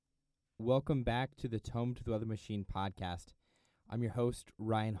Welcome back to the Tome to the Other Machine podcast. I'm your host,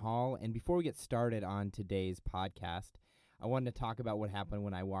 Ryan Hall, and before we get started on today's podcast, I wanted to talk about what happened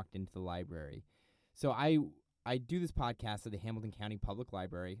when I walked into the library. So I do this podcast at the Hamilton County Public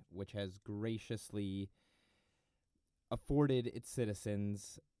Library, which has graciously afforded its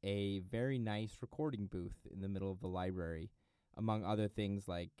citizens a very nice recording booth in the middle of the library, among other things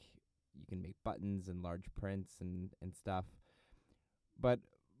like you can make buttons and large prints and stuff. But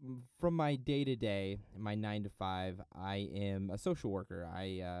from my day-to-day, my 9 to 5, I am a social worker.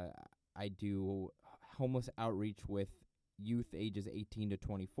 I do homeless outreach with youth ages 18 to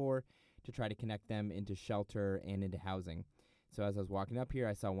 24 to try to connect them into shelter and into housing. So as I was walking up here,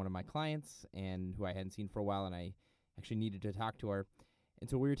 I saw one of my clients and who I hadn't seen for a while, and I actually needed to talk to her. And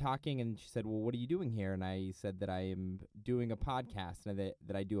so we were talking, and she said, well, what are you doing here? And I said that I am doing a podcast, and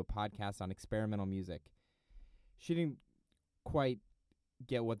that I do a podcast on experimental music. She didn't quite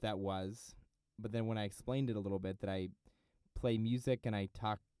get what that was, but then when I explained it a little bit, that I play music and I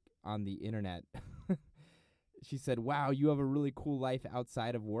talk on the internet, she said, wow, you have a really cool life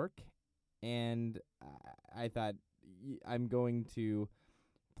outside of work. And I thought, I'm going to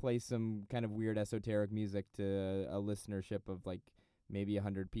play some kind of weird esoteric music to a listenership of like maybe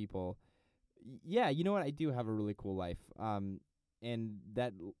 100 people. Yeah, you know what? I do have a really cool life. And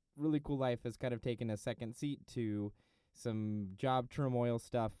that really cool life has kind of taken a second seat to some job turmoil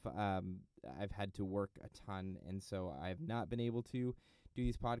stuff. I've had to work a ton, and so I've not been able to do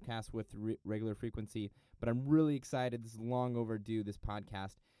these podcasts with regular frequency, but I'm really excited. This is long overdue, this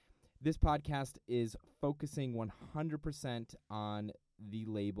podcast. This podcast is focusing 100% on the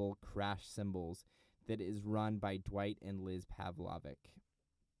label Crash Cymbals that is run by Dwight and Liz Pavlovic.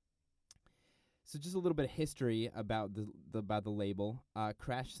 So just a little bit of history about the label.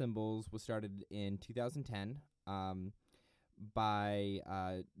 Crash Cymbals was started in 2010 by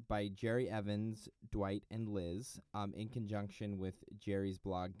Jerry Evans, Dwight, and Liz in conjunction with Jerry's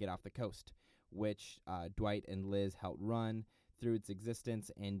blog Get Off the Coast, which Dwight and Liz helped run through its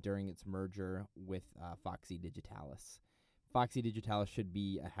existence and during its merger with Foxy Digitalis. Foxy Digitalis should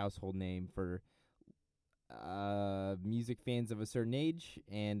be a household name for music fans of a certain age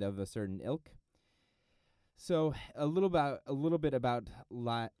and of a certain ilk. So a little bit about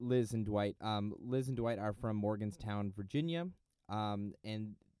Liz and Dwight. Liz and Dwight are from Morgantown, Virginia,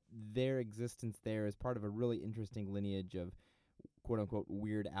 and their existence there is part of a really interesting lineage of quote-unquote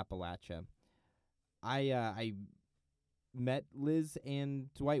weird Appalachia. I met Liz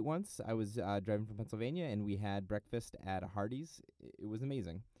and Dwight once. I was driving from Pennsylvania, and we had breakfast at a Hardee's. It was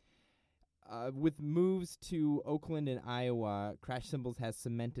amazing. With moves to Oakland and Iowa, Crash Cymbals has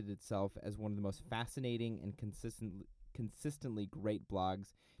cemented itself as one of the most fascinating and consistently great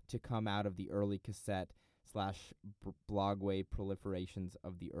blogs to come out of the early cassette/blogway proliferations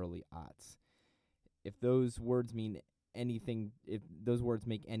of the early aughts. If those words mean anything, if those words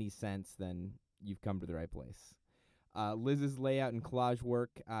make any sense, then you've come to the right place. Liz's layout and collage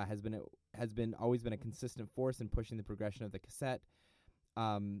work has always been a consistent force in pushing the progression of the cassette.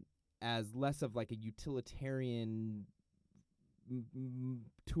 As less of like a utilitarian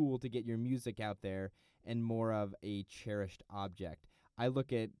tool to get your music out there and more of a cherished object. I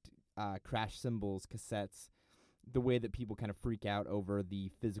look at Crash Cymbals cassettes the way that people kind of freak out over the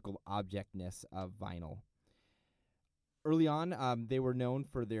physical objectness of vinyl. Early on, they were known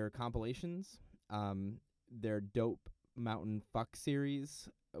for their compilations, their Dope Mountain Fuck series,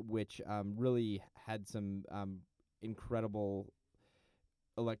 which really had some incredible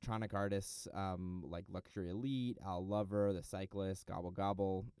electronic artists like Luxury Elite, Al Lover, The Cyclist, Gobble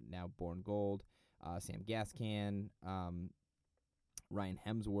Gobble, now Born Gold, Sam Gascan, Ryan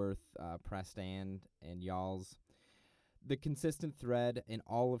Hemsworth, Preston, and Y'alls. The consistent thread in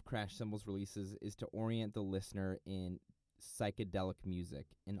all of Crash Cymbals releases is to orient the listener in psychedelic music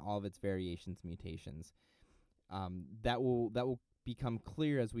in all of its variations, mutations. That will become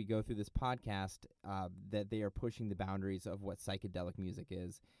clear as we go through this podcast, that they are pushing the boundaries of what psychedelic music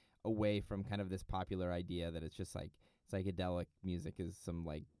is away from kind of this popular idea that it's just like psychedelic music is some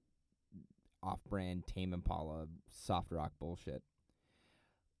like off-brand Tame Impala soft rock bullshit.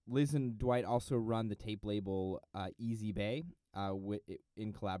 Liz and Dwight also run the tape label Easy Bay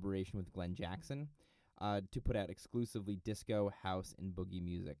in collaboration with Glenn Jackson to put out exclusively disco, house, and boogie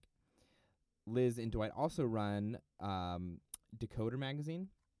music. Liz and Dwight also run Decoder Magazine,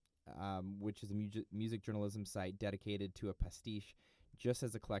 which is a music journalism site dedicated to a pastiche just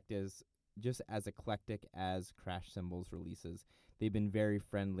as eclectic as Crash Cymbals releases. They've been very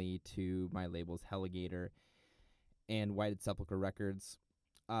friendly to my labels Helligator and Whited Sepulchre Records.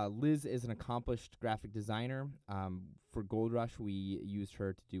 Liz is an accomplished graphic designer. For Gold Rush, we used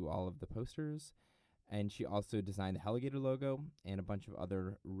her to do all of the posters, and she also designed the Helligator logo and a bunch of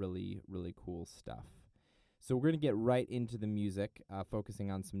other really, really cool stuff. So we're going to get right into the music,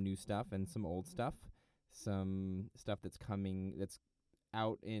 focusing on some new stuff and some old stuff, some stuff that's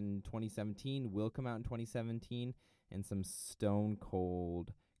out in 2017, will come out in 2017, and some stone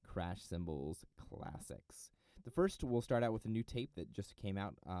cold Crash Cymbals classics. The first, we'll start out with a new tape that just came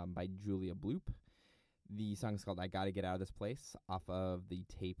out by Julia Bloop. The song is called I Gotta Get Out of This Place, off of the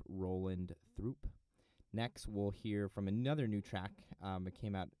tape Roland Throop. Next, we'll hear from another new track. This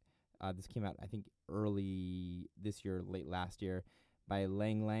came out, I think, early this year, late last year, by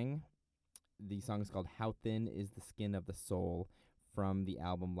Ylangylang. The song is called How Thin Is the Skin of the Soul, from the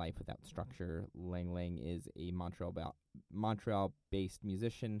album Life Without Structure. Ylangylang is a Montreal-based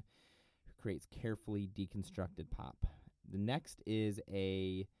musician who creates carefully deconstructed pop. The next is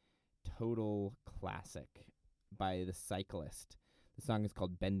a total classic by the Cyclist. The song is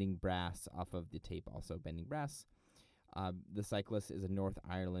called Bending Brass, off of the tape also Bending Brass. The Cyclist is a North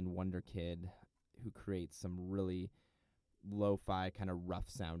Ireland wonder kid who creates some really lo-fi, kind of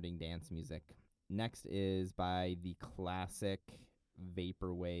rough-sounding dance music. Next is by the classic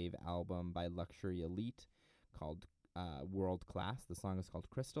Vaporwave album by Luxury Elite called World Class. The song is called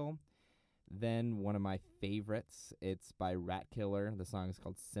Crystal. Then one of my favorites, it's by Ratkiller. The song is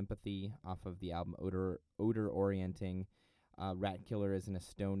called Sympathy, off of the album Odor Orienting. Ratkiller is an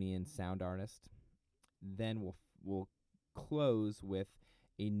Estonian sound artist. Then we'll close with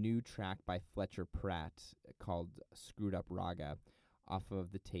a new track by Fletcher Pratt called Screwed Up Raga, off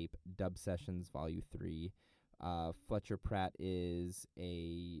of the tape Dub Sessions Volume 3. Fletcher Pratt is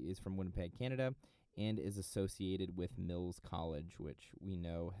from Winnipeg, Canada, and is associated with Mills College, which we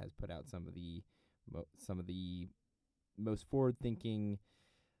know has put out some of the most forward-thinking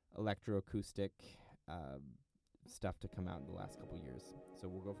electroacoustic stuff to come out in the last couple years. So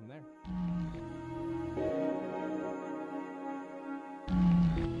we'll go from there.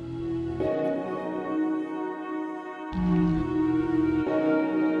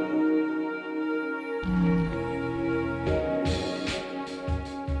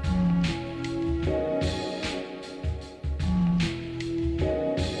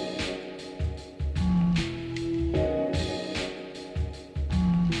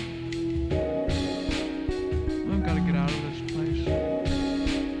 I've got to get out of this place.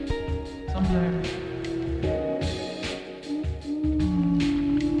 Someday.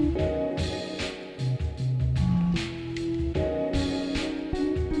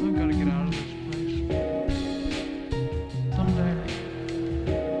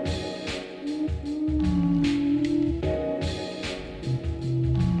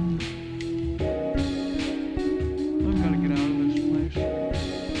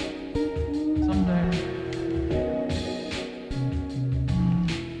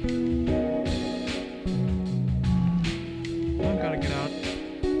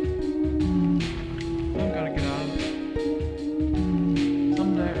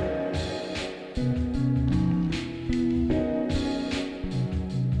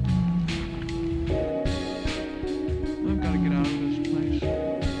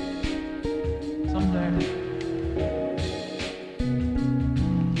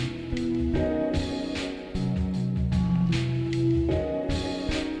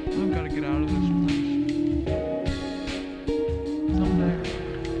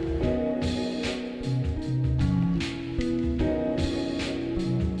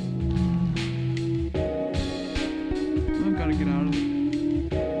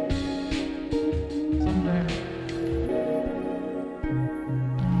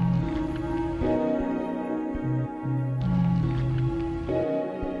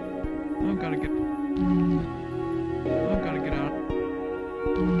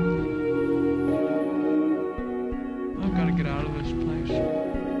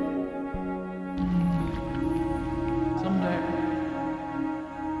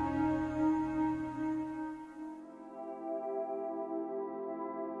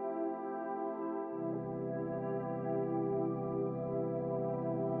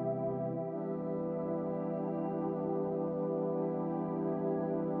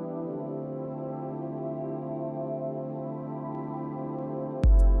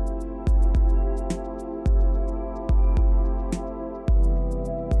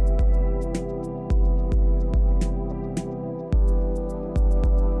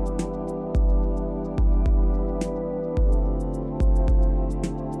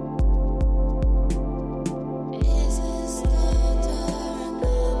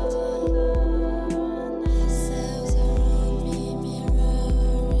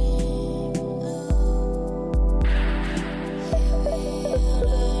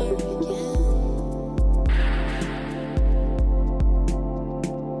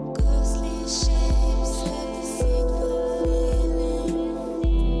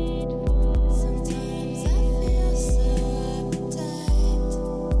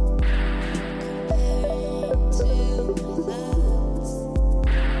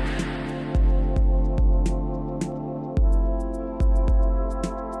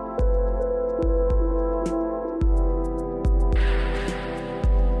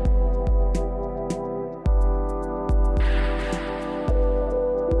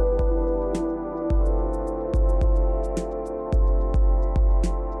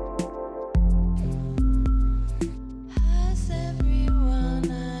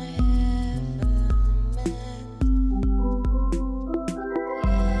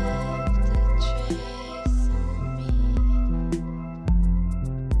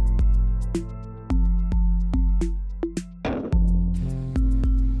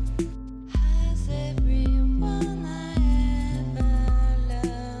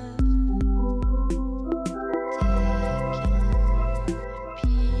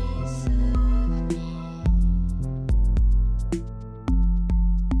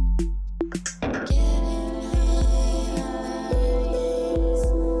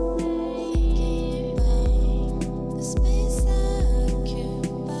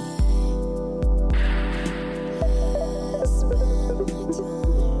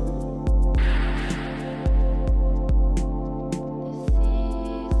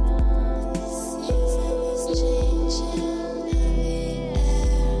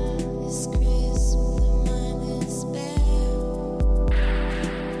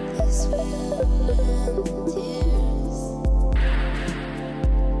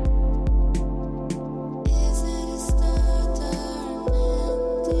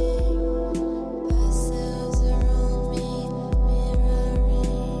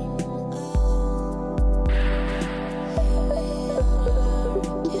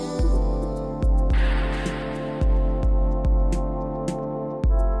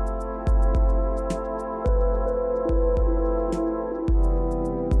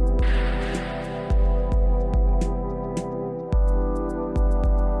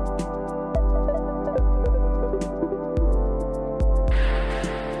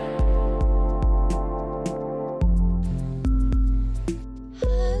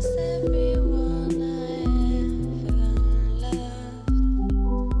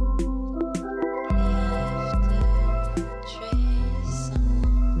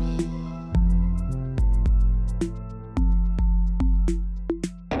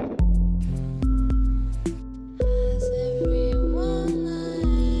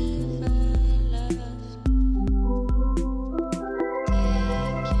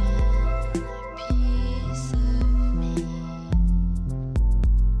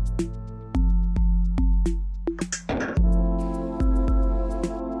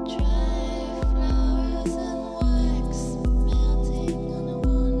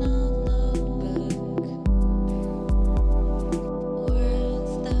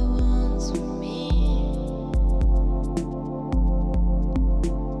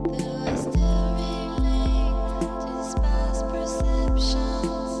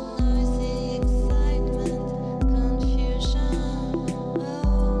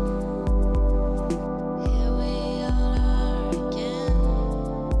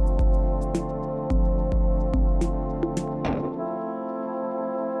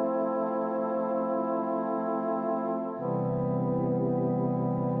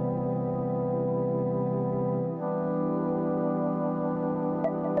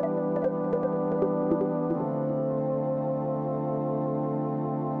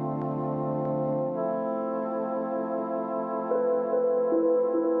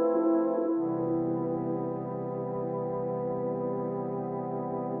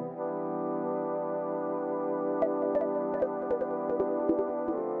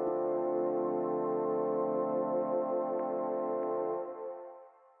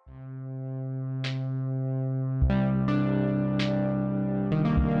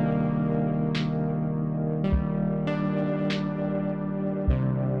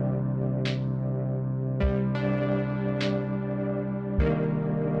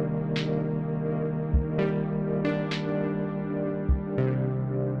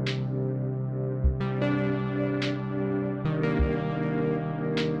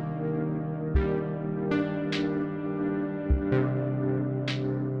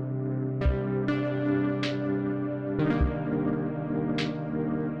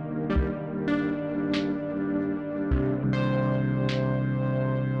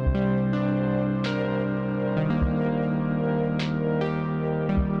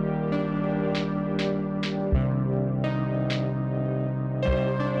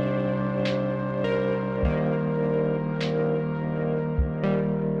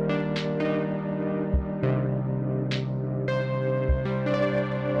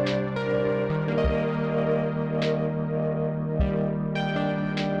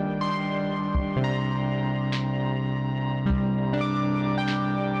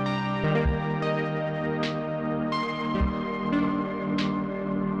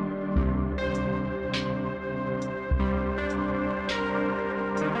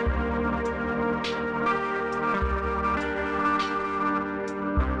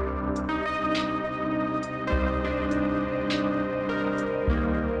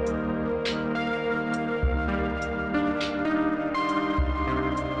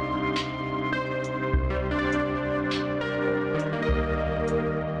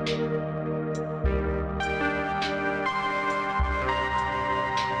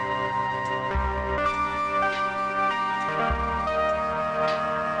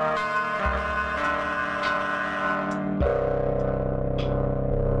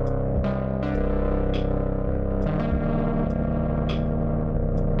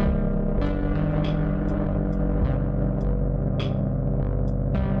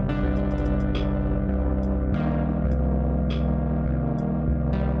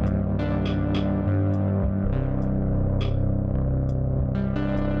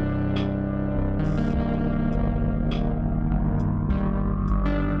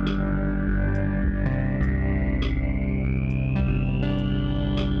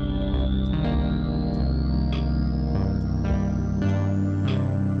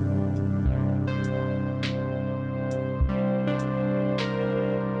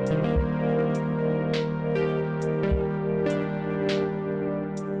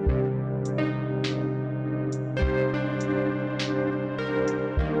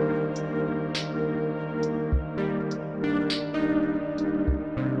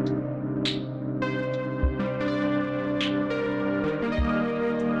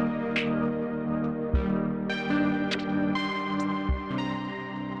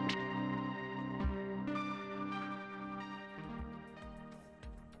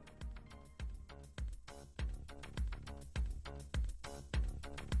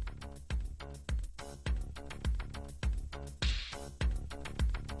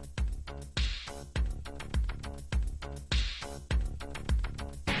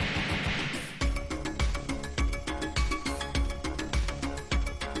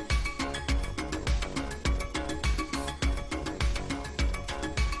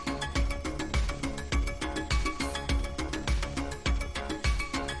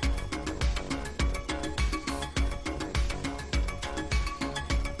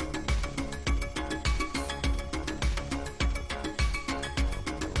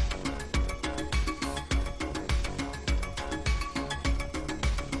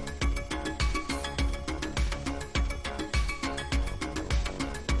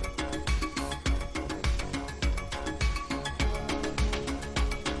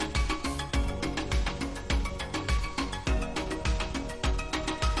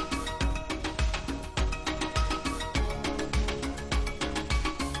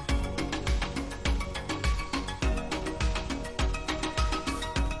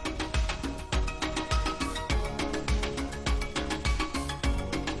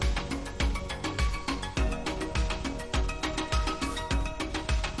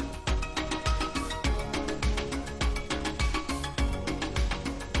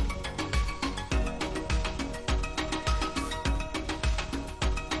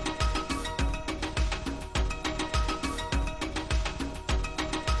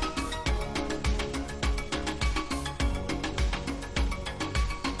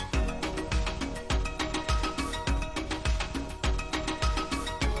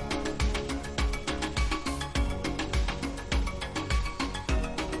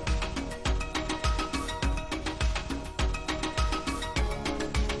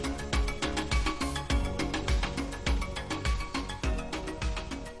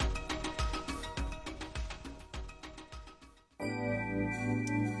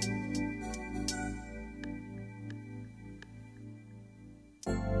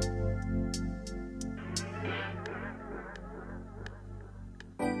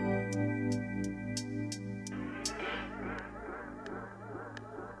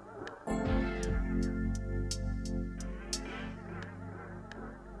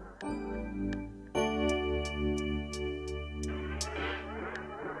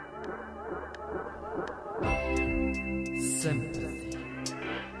 Sympathy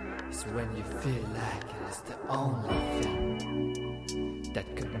is when you feel like it is the only thing that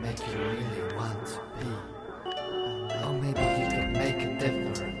could make you really want to be. Or maybe you could make a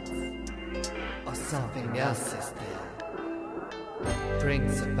difference, or something else is there.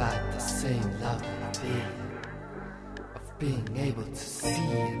 Brings about the same lovely feeling of being able to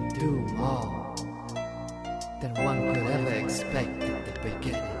see and do more than one could ever expect at the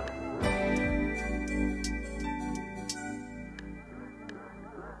beginning.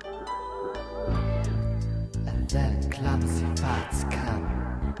 Then clumsy thoughts come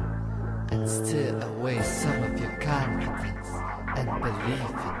and steal away some of your confidence and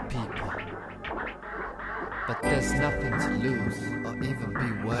belief in people. But there's nothing to lose or even be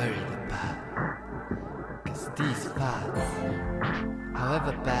worried about, 'cause these thoughts,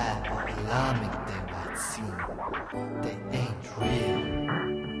 however bad or alarming they might seem, they ain't real.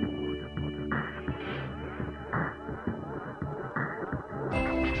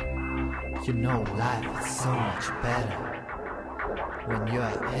 You know life is so much better when you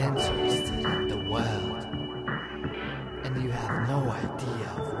are interested in the world and you have no idea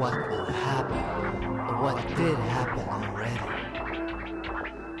of what will happen or what did happen already.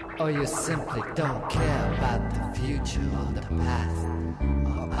 Or you simply don't care about the future or the past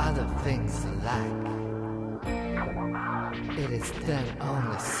or other things alike. It is then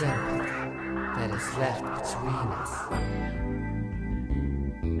only sympathy that is left between us.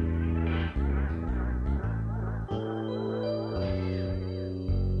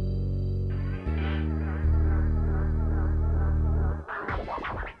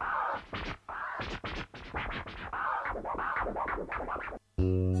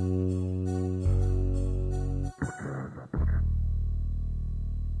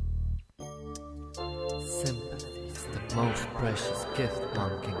 Sympathy is the most precious gift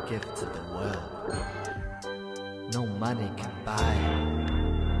one can give to the world. No money can buy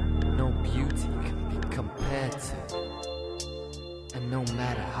it. No beauty can be compared to it. And no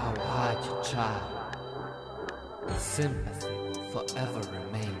matter how hard you try, sympathy will forever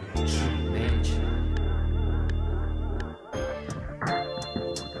remain your true nature.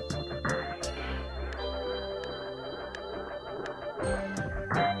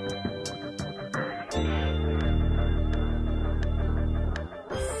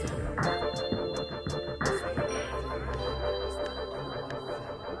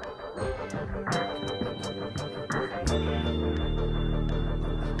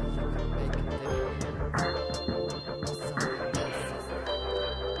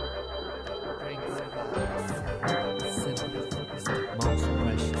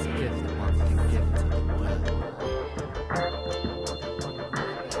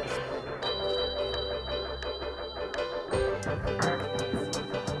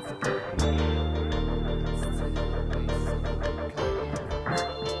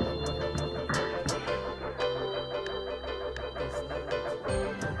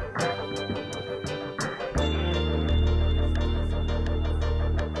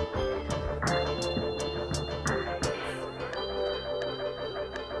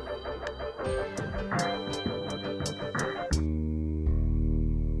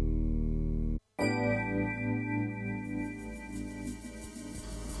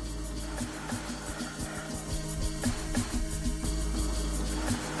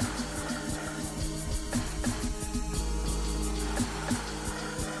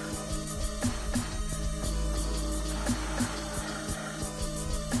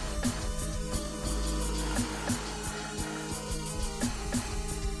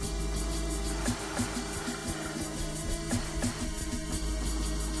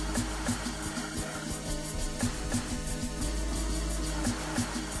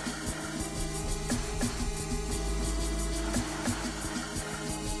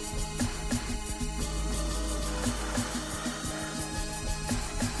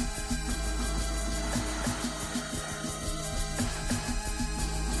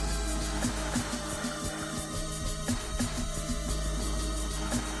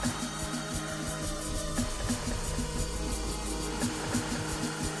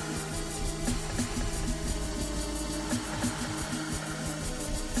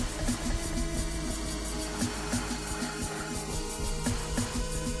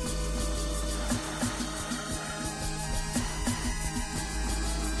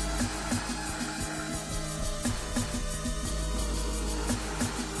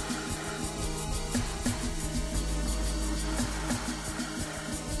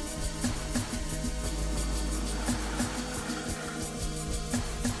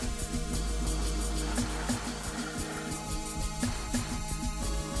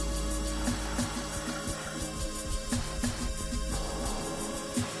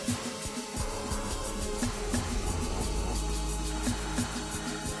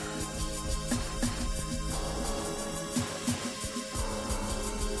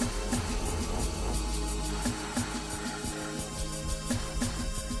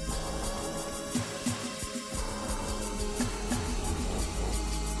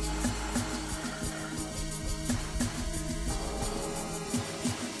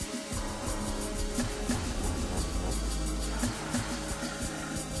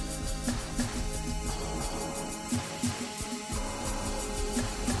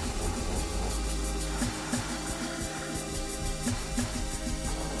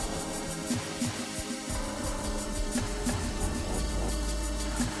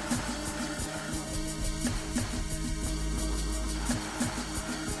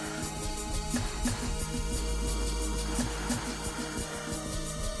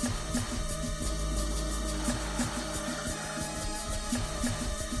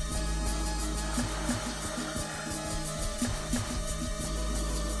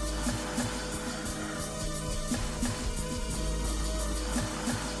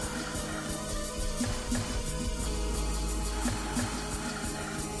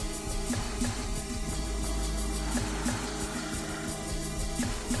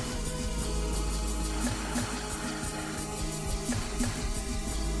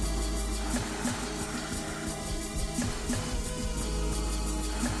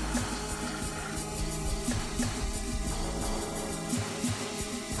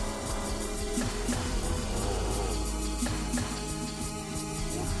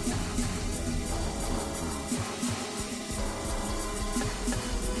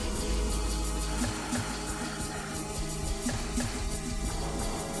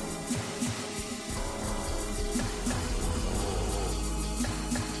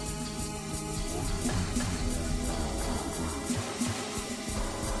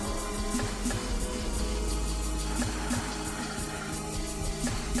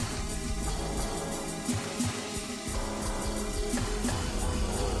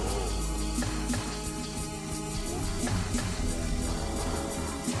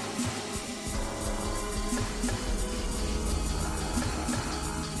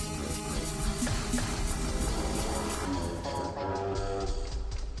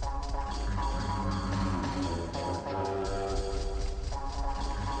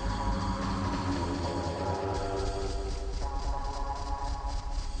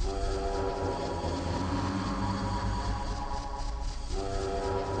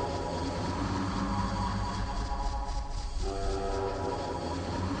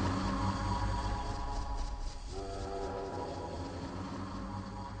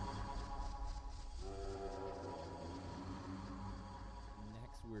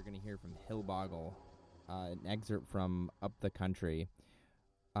 hear from Hillboggle, an excerpt from Up the Country,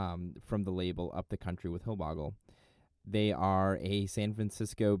 from the label Up the Country with Hillboggle. They are a San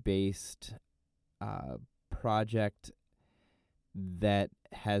Francisco-based project that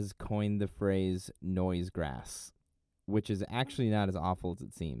has coined the phrase noise grass, which is actually not as awful as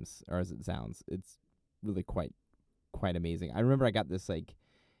it seems, or as it sounds. It's really quite amazing. I remember I got this like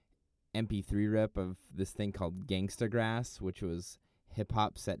MP3 rip of this thing called Gangsta Grass, which was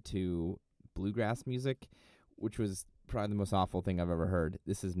hip-hop set to bluegrass music, which was probably the most awful thing I've ever heard.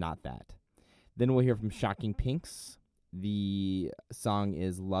 This is not that. Then we'll hear from Shocking Pinks. The song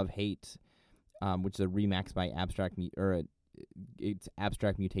is Lovehate, which is a remix by it's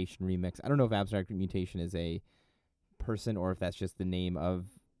Abstract Mutation remix. I don't know if Abstract Mutation is a person or if that's just the name of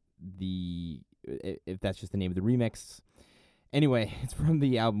the remix. Anyway, it's from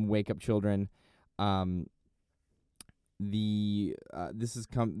the album Wake Up Children. This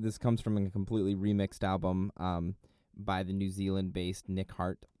comes from a completely remixed album by the New Zealand-based Nick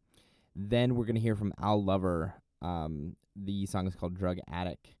Hart. Then we're gonna hear from Al Lover. The song is called Drug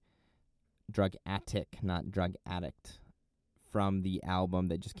Attic, not Drug Addict, from the album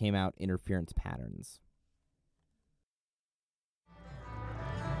that just came out, Interference Patterns.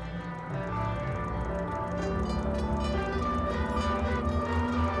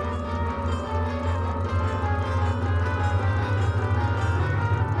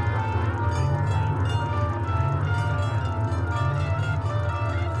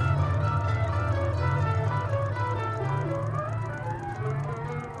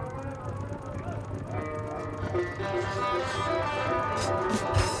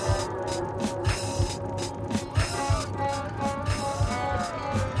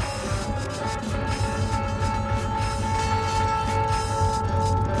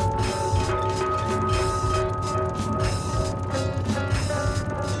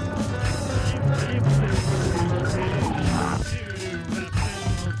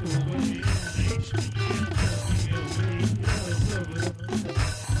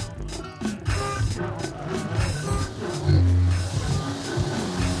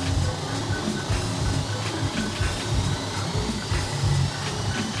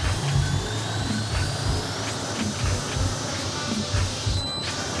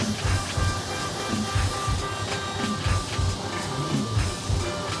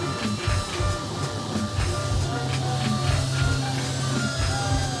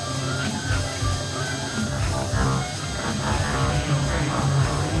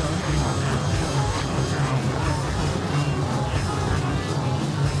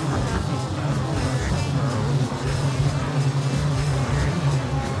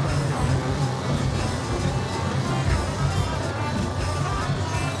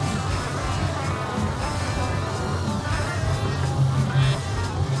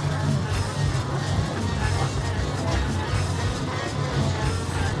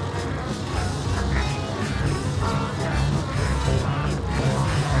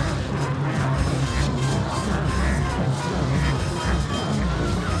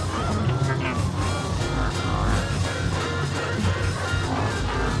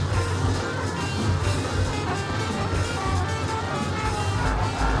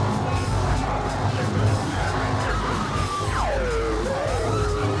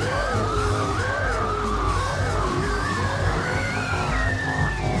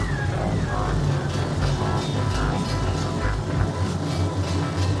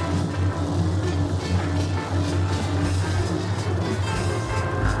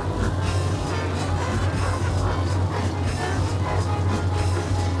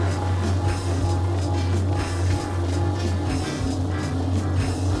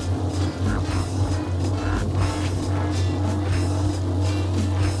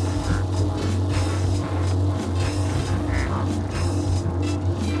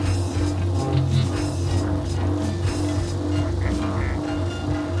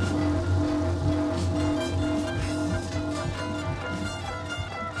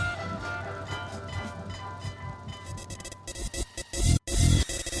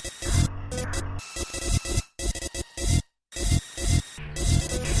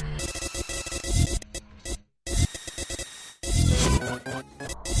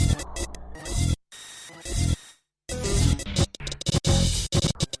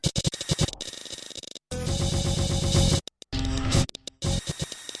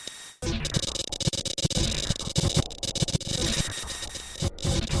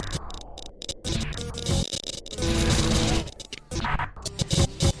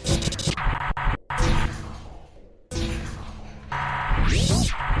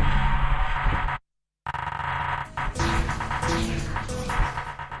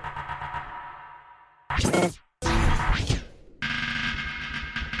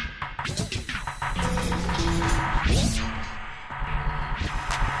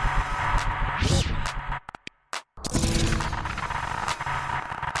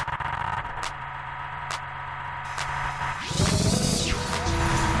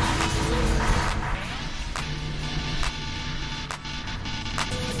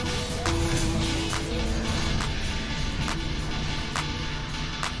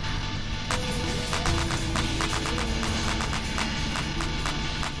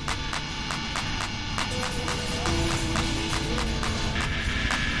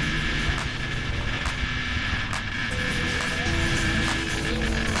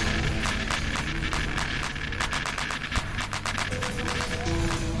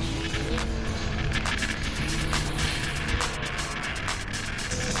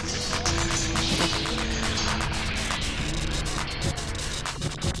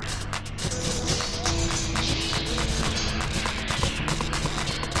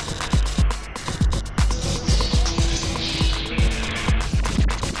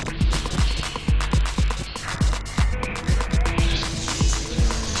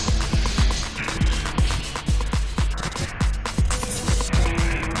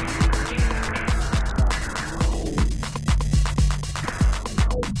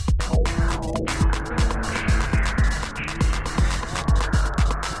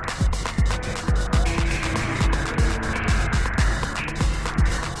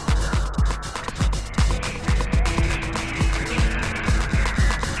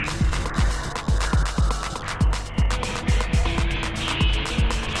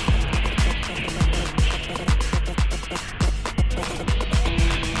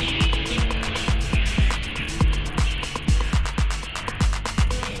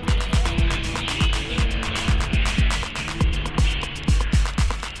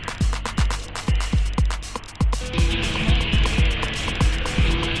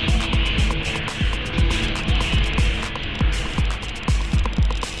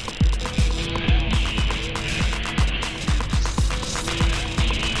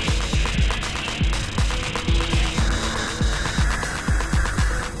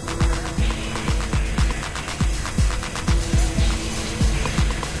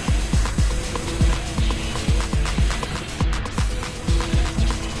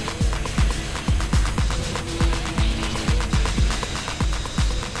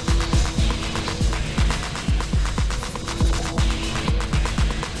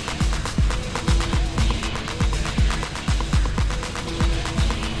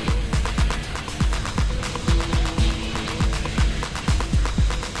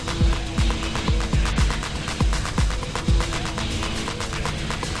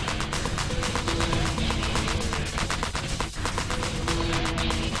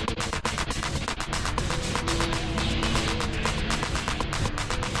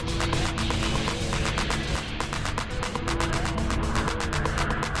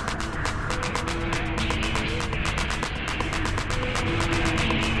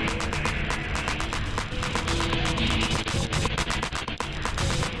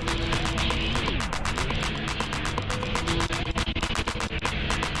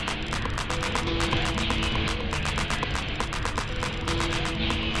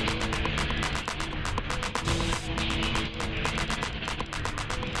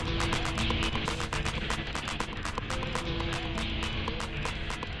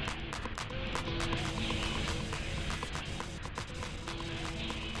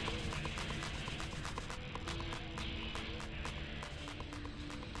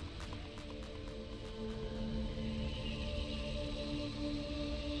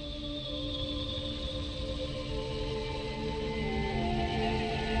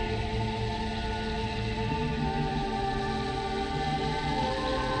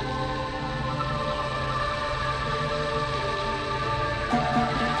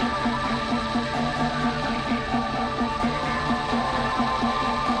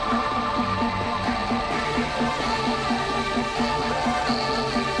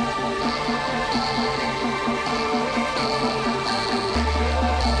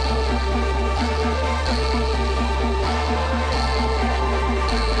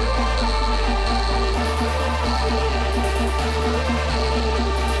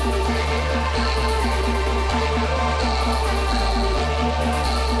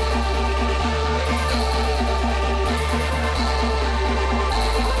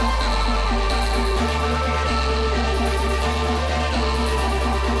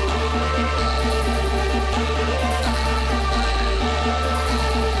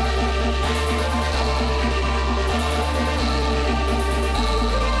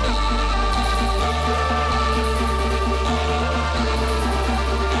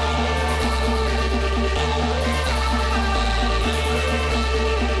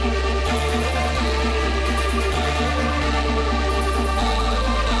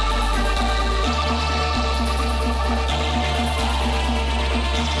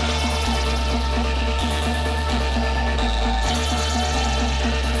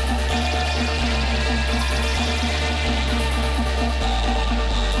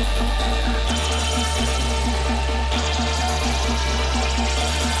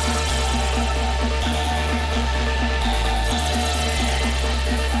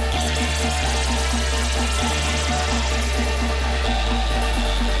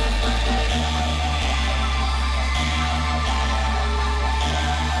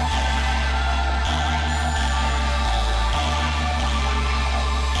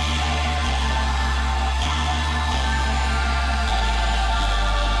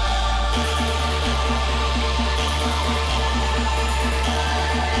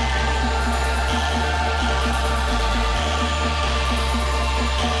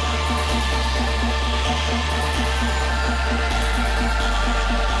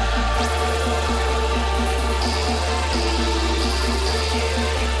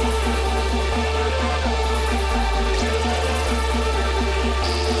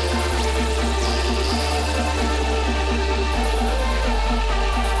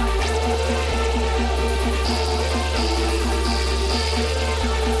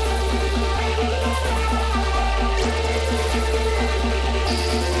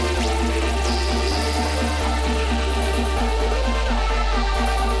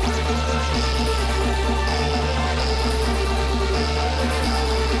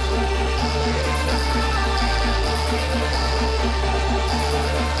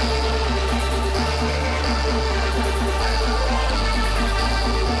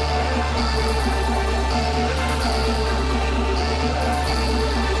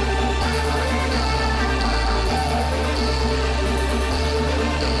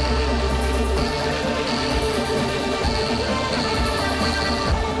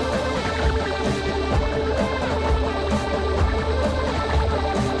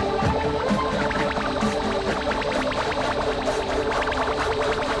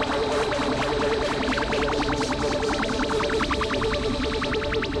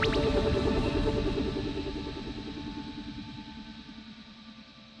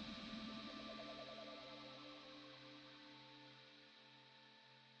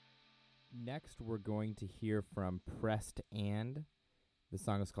 Next, we're going to hear from Pressed And. The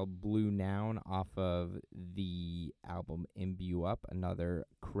song is called Blue Noun off of the album Imbue Up, another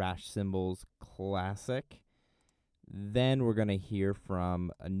Crash Cymbals classic. Then we're going to hear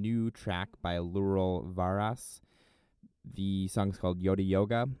from a new track by Luurel Varas. The song is called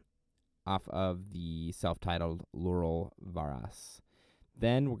Yodayoga off of the self-titled Luurel Varas.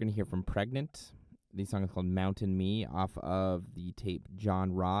 Then we're going to hear from Pregnant. The song is called Mountain Me off of the tape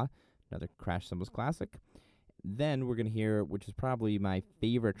John Ra, another Crash Cymbals classic. Then we're going to hear, which is probably my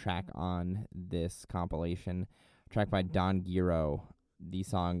favorite track on this compilation, a track by Don Gero. The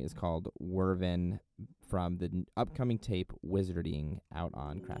song is called Wyvern from the upcoming tape Wizarding out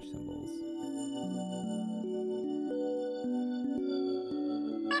on Crash Cymbals.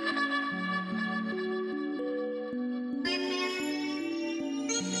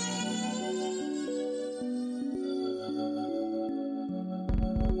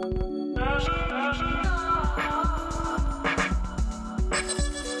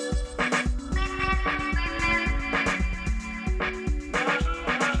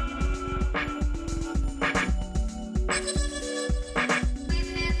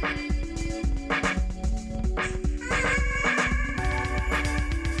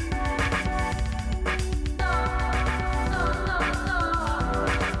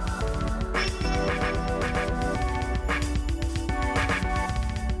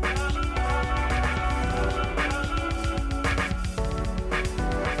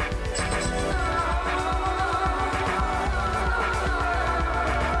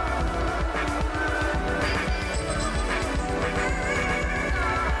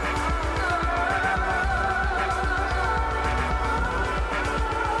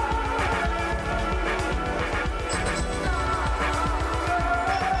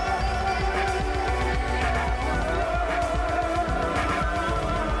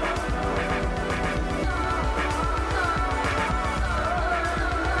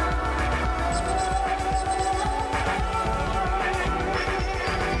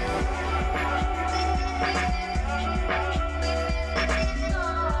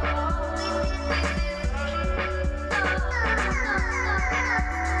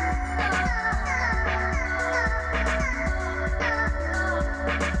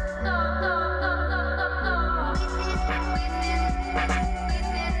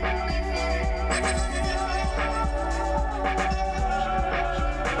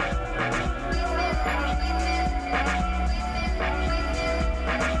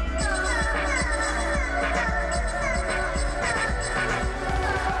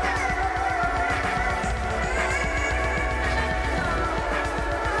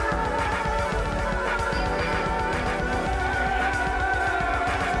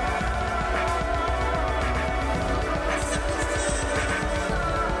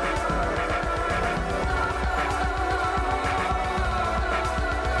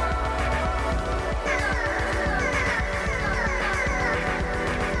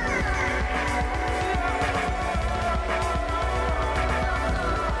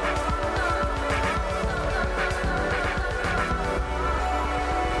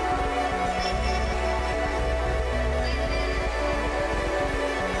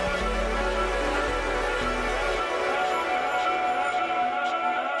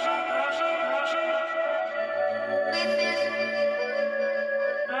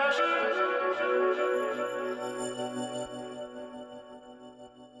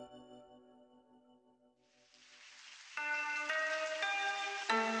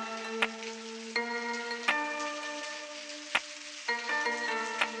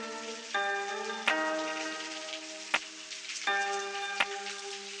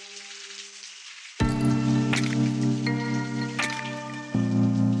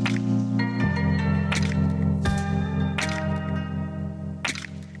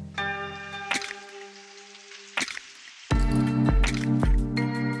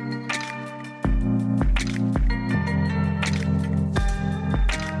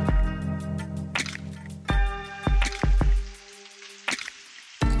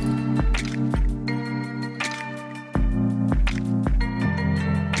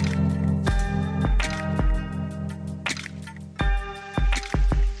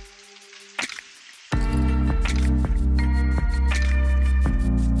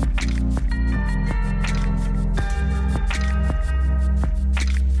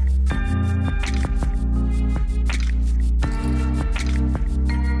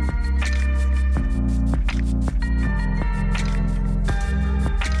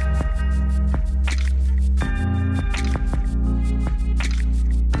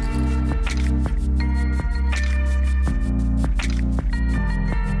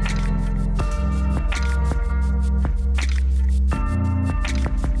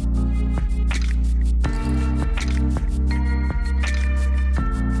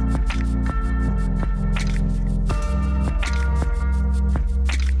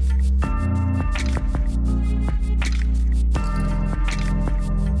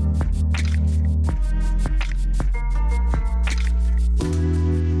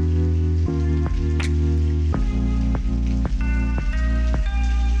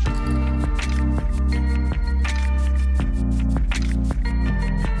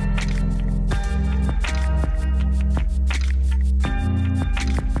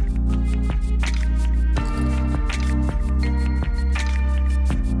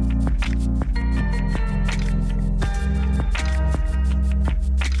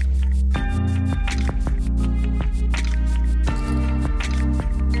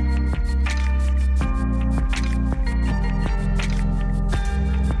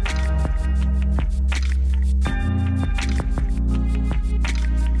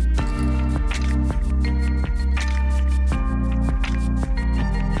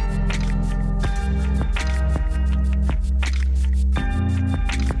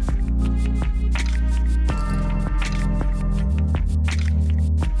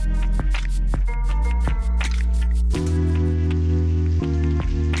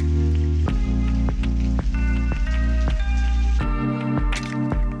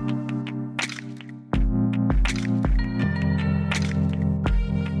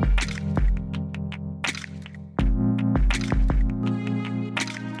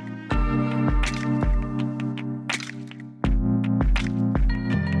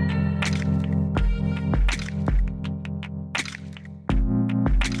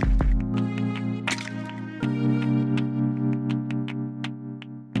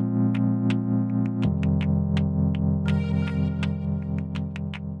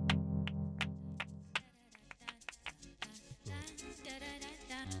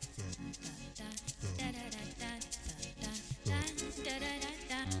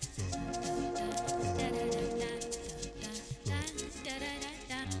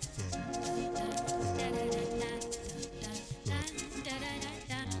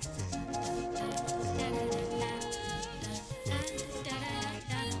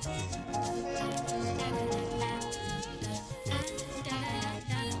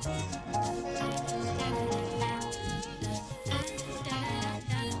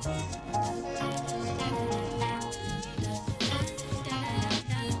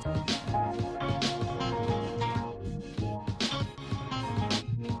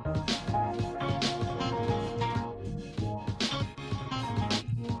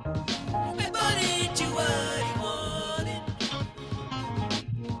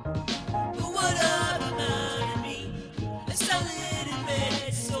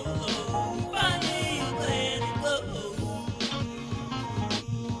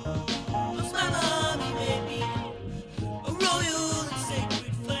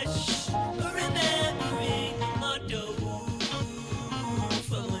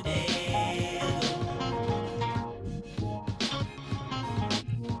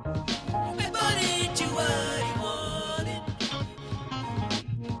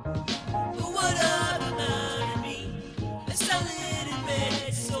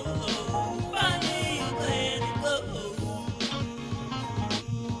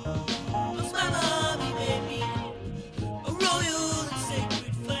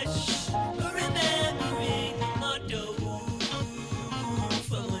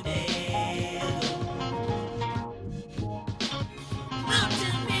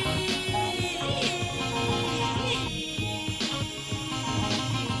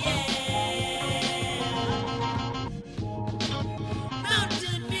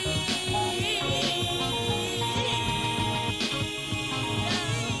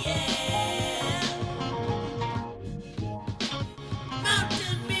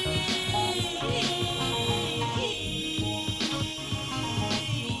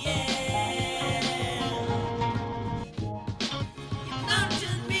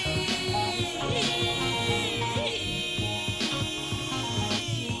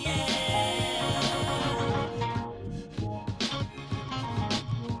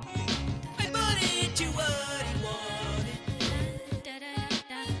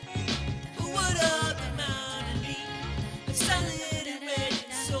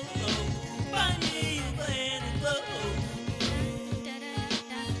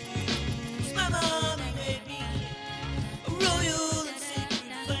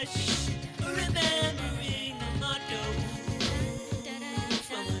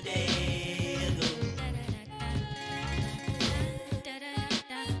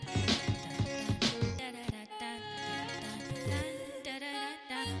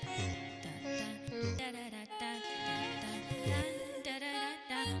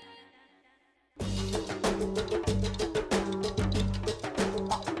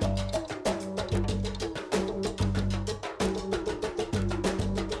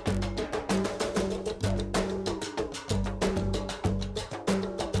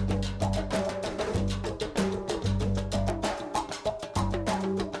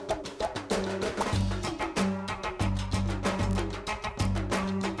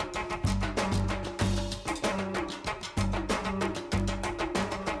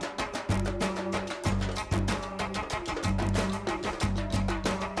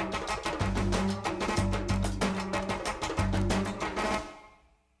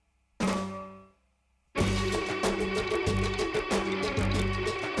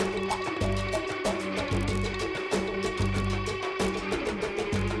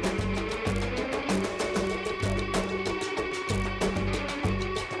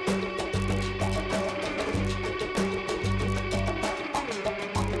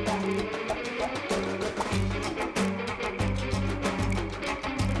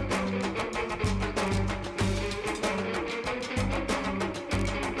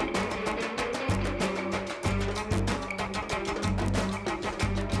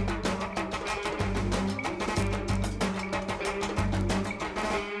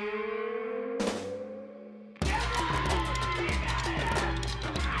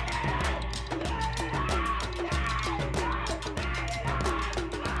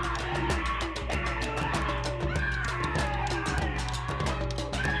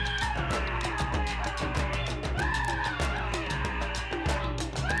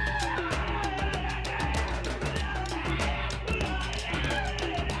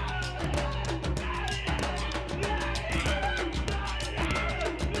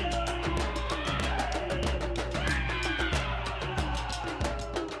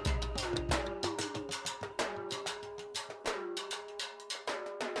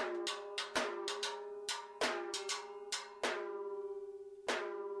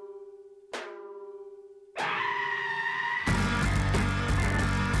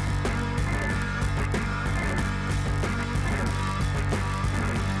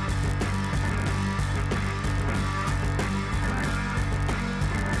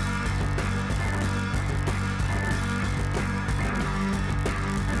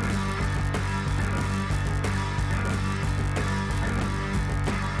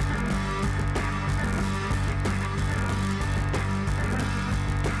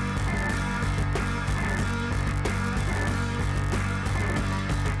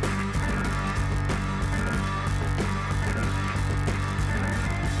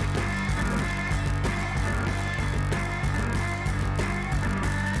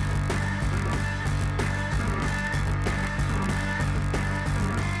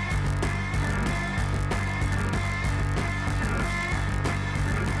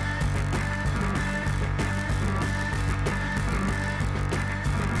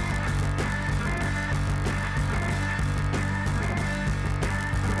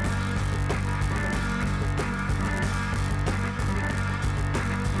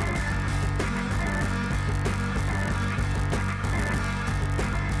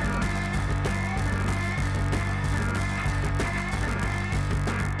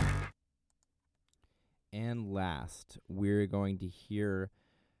 last, we're going to hear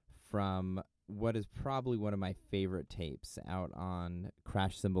from what is probably one of my favorite tapes out on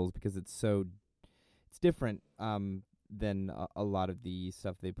Crash Cymbals, because it's different than a lot of the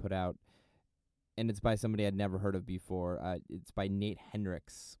stuff they put out, and it's by somebody I'd never heard of before. It's by Nate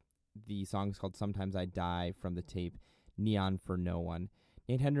Henricks. The song's called Sometimes I Die, from the tape Neon for No One.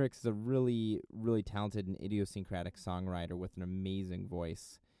 Nate Henricks is a really, really talented and idiosyncratic songwriter with an amazing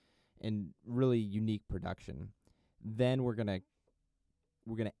voice and really unique production. Then we're gonna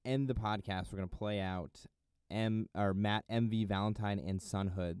end the podcast. We're gonna play out Matt, MV, Valentine, and Sun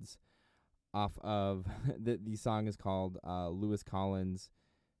Hoods off of the song is called Lewis Collins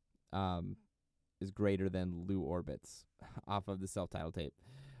is Greater Than Lou Orbits, off of the self-titled tape.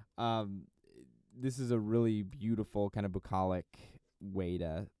 This is a really beautiful, kind of bucolic way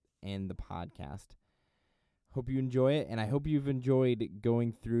to end the podcast. Hope you enjoy it, and I hope you've enjoyed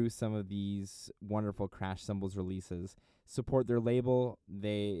going through some of these wonderful Crash Cymbals releases. Support their label.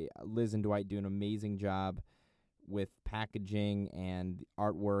 Liz and Dwight do an amazing job with packaging and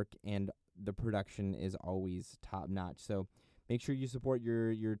artwork, and the production is always top-notch. So make sure you support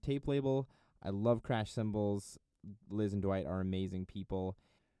your tape label. I love Crash Cymbals. Liz and Dwight are amazing people.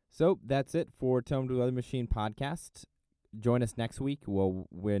 So that's it for Tome to the Other Machine podcast. Join us next week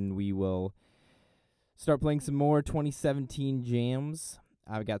when we will start playing some more 2017 jams.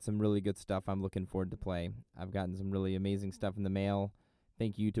 I've got some really good stuff I'm looking forward to play. I've gotten some really amazing stuff in the mail.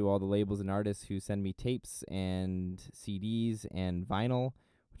 Thank you to all the labels and artists who send me tapes and CDs and vinyl,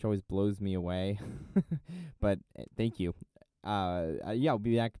 which always blows me away. But thank you. I'll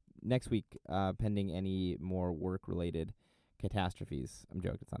be back next week pending any more work-related catastrophes. I'm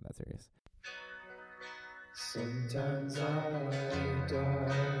joking. It's not that serious. Sometimes I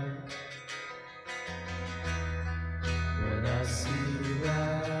die when I see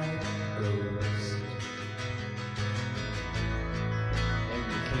that ghost, and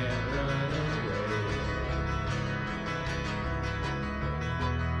you can't run away,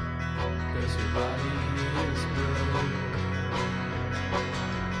 'cause your body is broke,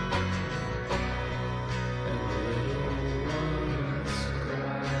 and the little ones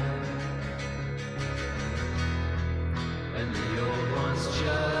cry, and the old ones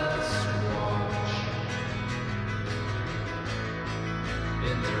just watch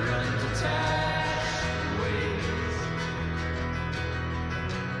in their undetached ways,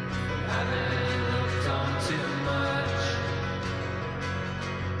 from having looked on too much.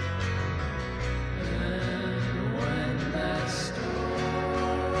 And when that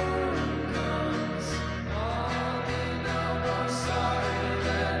storm comes, I'll be no more sorry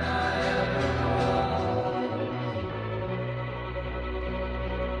than I ever was.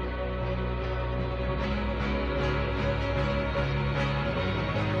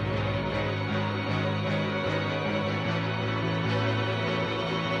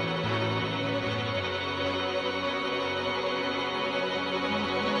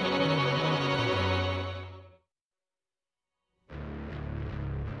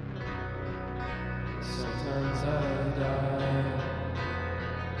 Sometimes I die,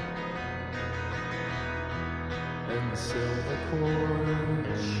 and the silver cord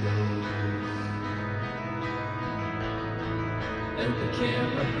shows, and the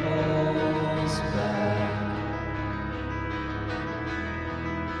camera pulls back,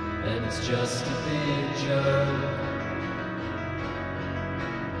 and it's just a big joke,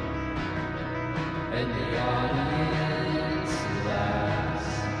 and the audience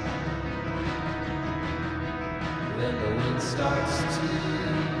laughs. Then the wind starts to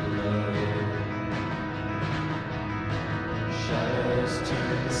blow, shadows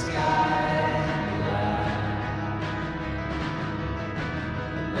turn to